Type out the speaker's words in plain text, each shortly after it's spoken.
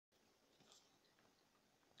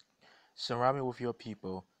Surround me with your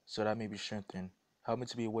people, so that I may be strengthened. Help me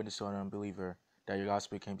to be a witness to an unbeliever, that your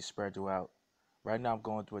gospel can be spread throughout. Right now, I'm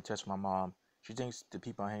going through a test with my mom. She thinks the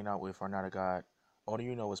people I hang out with are not a God. Only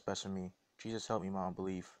you know what's best for me. Jesus, help me in my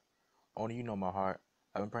unbelief. Only you know my heart.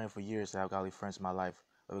 I've been praying for years to have godly friends in my life,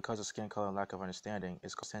 but because of skin color and lack of understanding,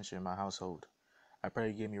 it's caused tension in my household. I pray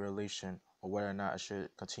you give me a relation, or whether or not I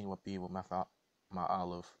should continue to be with my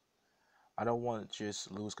olive. I don't want to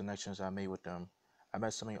just lose connections I made with them. I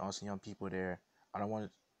met so many awesome young people there. I don't want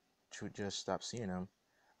to just stop seeing them.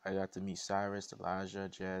 I got to meet Cyrus, Elijah,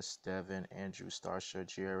 Jess, Devin, Andrew, Starsha,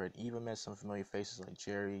 Jared, even met some familiar faces like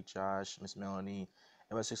Jerry, Josh, Miss Melanie,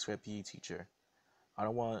 and my sixth grade PE teacher. I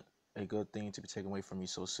don't want a good thing to be taken away from me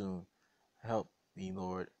so soon. Help me,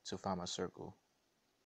 Lord, to find my circle.